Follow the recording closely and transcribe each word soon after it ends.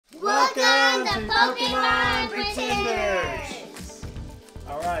Pokemon Pretenders!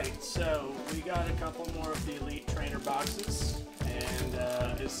 Alright, so we got a couple more of the Elite Trainer boxes. And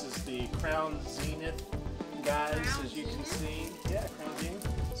this is the Crown Zenith guys, as you can see. Yeah, Crown Zenith.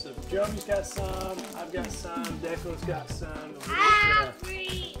 So Joey's got some, I've got some, Declan's got some. I have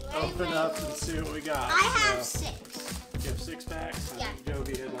 3. Open up and see what we got. I have 6. You have 6 packs? Yeah. I think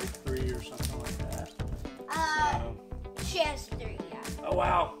Joey had like 3 or something like that. She has 3, yeah. Oh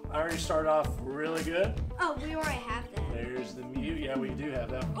wow, I already started off really good. Oh, we already have that. There's the Mew. Yeah, we do have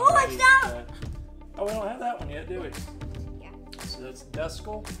that one. Oh, it's out! Oh, we don't have that one yet, do we? Yeah. So that's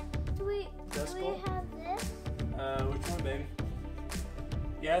Duskull. Do we have this? Which one, baby?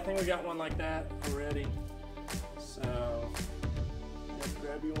 Yeah, I think we got one like that already. So, yeah,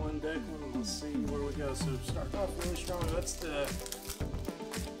 grab you one, Declan, and let's see where we go. So, starting off really strong. That's the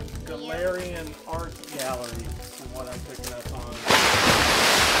Galarian Art Gallery, from what I'm picking up on.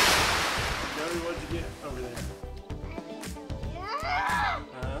 Joey, what'd you get over there?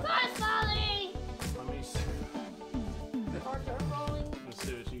 Car's falling! Let me see. Cards are falling. Let's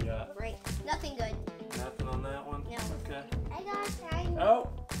see what you got. Great. Nothing good. Nothing on that one? No. Okay. I got a shiny. Oh,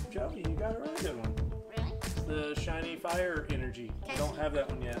 Joey, you got a really good one. Really? It's the Shiny Fire Energy. I don't have that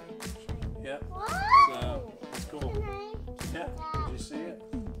one yet. Yep. Whoa! So, that's cool. Can I Yeah, did you see it?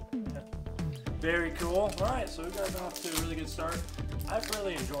 Yeah. Very cool. Alright, so we've gotten off to a really good start. I've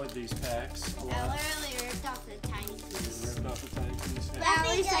really enjoyed these packs a lot. I literally ripped off the tiny piece. Ripped off the tiny piece. But at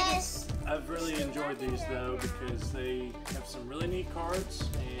least I I've really enjoyed these though because they have some really neat cards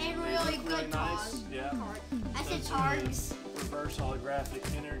and they really look good really nice. Yeah. I said Those are cards. the Reverse holographic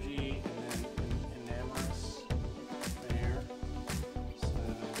energy and then enamorous there. So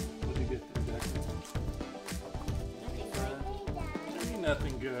what do you get there, Declan?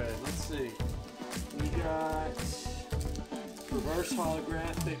 Nothing good. Let's see. We got reverse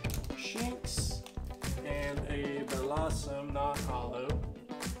holographic Shinx and a Blossom non-hollow.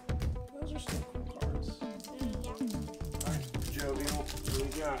 Those are still cool cards. Alright, Jovial, what do we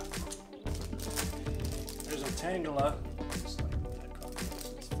got? There's a Tangela. Just like that card.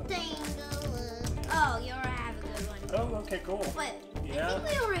 It's fun. Tangela. Oh, you already have a good one. Oh, okay, cool. Wait, Yeah. I think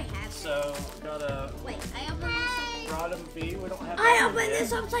we already have it. So, got a Wait, I opened this. Rodham V. We don't have I that one opened yet.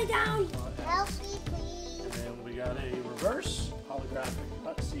 this upside down. Help me, please. And then we got a reverse holographic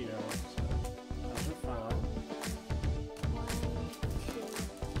tuxedo. So, those are fun. 1, 2,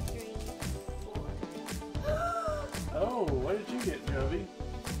 3, 4. Oh, what did you get, Jovi?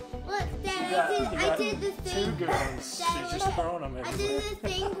 Look, Dad, You got I did the thing. 2 good ones. She's just throwing them I everywhere. did the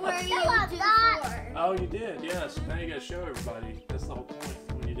thing where you do 4. Oh, you did, yes. Now you gotta show everybody. That's the whole point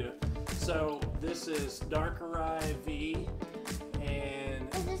when you do it. So this is Darkrai V and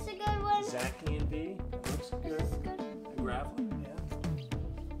Is this a good one? Zacian V. Looks Is good. this good? Graveler, yeah.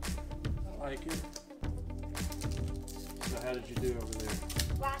 I like it. So how did you do over there?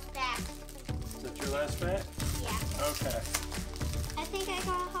 Last back. Is that your last pack? Yeah. Okay. I think I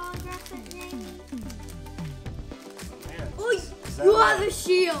got a holographic name. Oh, man. Oh, you have a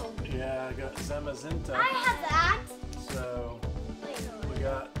shield. Yeah, I got Zamazinta. I have that. So we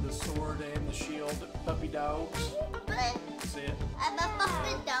got the sword and the shield puppy dogs. See it? I'm a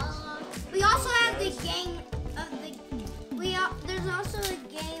puppy dog. We also have the game of the. There's also a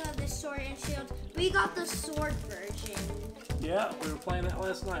game of the sword and shield. We got the sword version. Yeah, we were playing that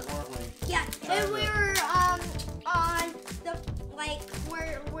last night, weren't we? Yeah, and we were on the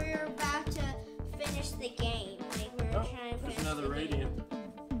we're about to finish the game. Like we're trying to finish. There's another the Radiant.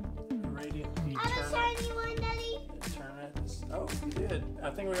 Radiant game. I have a shiny one, Daddy. Oh, you did. I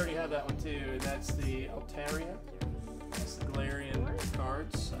think we already have that one too, and that's the Altaria. That's the Galarian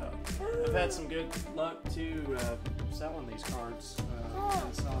cards. So I've had some good luck too selling these cards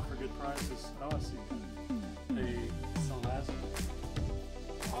and selling for good prices. Oh, I see. A Salazzle.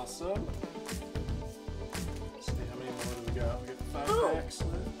 Awesome. Let's see how many more do we got? We got 5 packs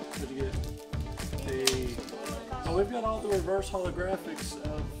left. What did you get? Oh, we've got all the reverse holographics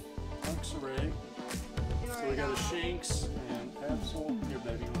of Luxray. So we got a Shinx and Absol. Here,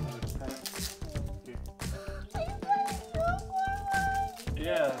 baby, you want another pack? Here.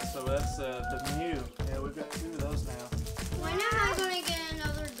 Yeah, so that's the Mew. Yeah, we've got 2 of those now. When am I going to get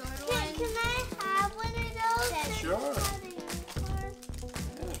another good one? Can I have one of those? Sure.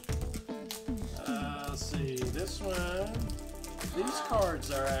 Yeah. Let's see, this one. These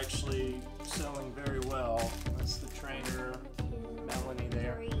cards are actually selling very well. That's the trainer, Melanie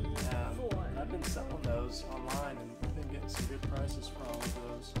there. I've been selling those online and I've been getting some good prices for all of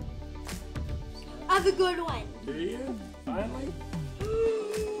those. I have a good one. Do you? Finally?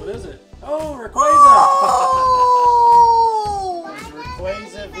 What is it? Oh, Rayquaza! Oh! There's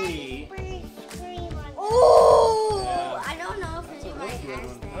Rayquaza V. Oh! Yeah. I don't know if That's a anybody really good has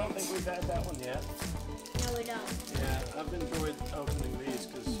one. that. I don't think we've had that one yet. No, we don't. Yeah, I've enjoyed opening these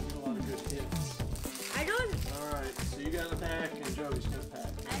because you get a lot of good hits. I don't. Alright, so you got a pack and Joey's got a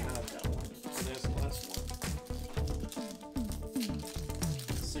pack. I got that one. So there's the last one.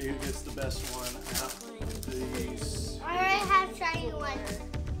 Let's see who gets the best one out of these. I already have shiny one.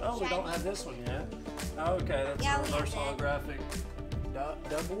 Oh, we don't have this one yet. Oh, okay, that's Yeah, a we reverse have that. holographic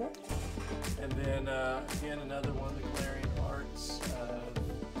double. And then again another one, the Galarian Arts,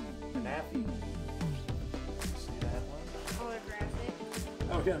 Manafi. See that one? Holographic.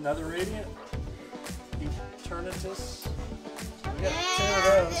 Oh, we got another Radiant. Eternatus. We got Yeah, 2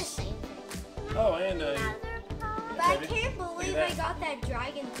 of the those. same thing. Oh, and But I can't believe I got that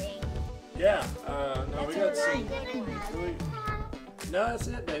dragon thing. yeah, no, we got That's a some. really good one. Really, no, that's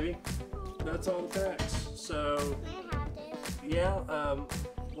it, baby. That's all the packs. So, yeah,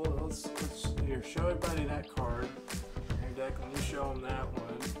 well, let's here, show everybody that card. And Declan, you show them that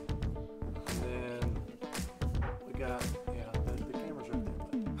one. And then we got, yeah, the camera's right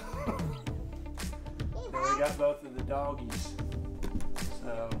there. Then we got both of the doggies.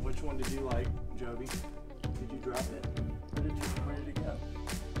 So, which one did you like, Joby? Did you drop it? Where did it go?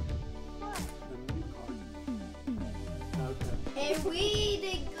 The new card. Okay. And we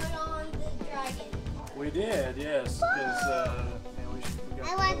did good on the dragon. We did, yes. Because, we got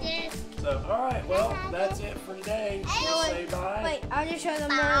I want this. So, alright, well, that's it for today. We'll say bye. Wait, I'll just show them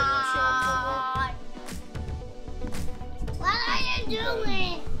more. Wanna show 'em one more? What are you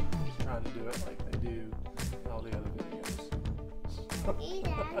doing? He's trying to do it like they do in all the other videos.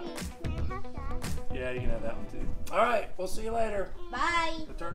 Yeah, you can have that one too. Alright, we'll see you later. Bye. Return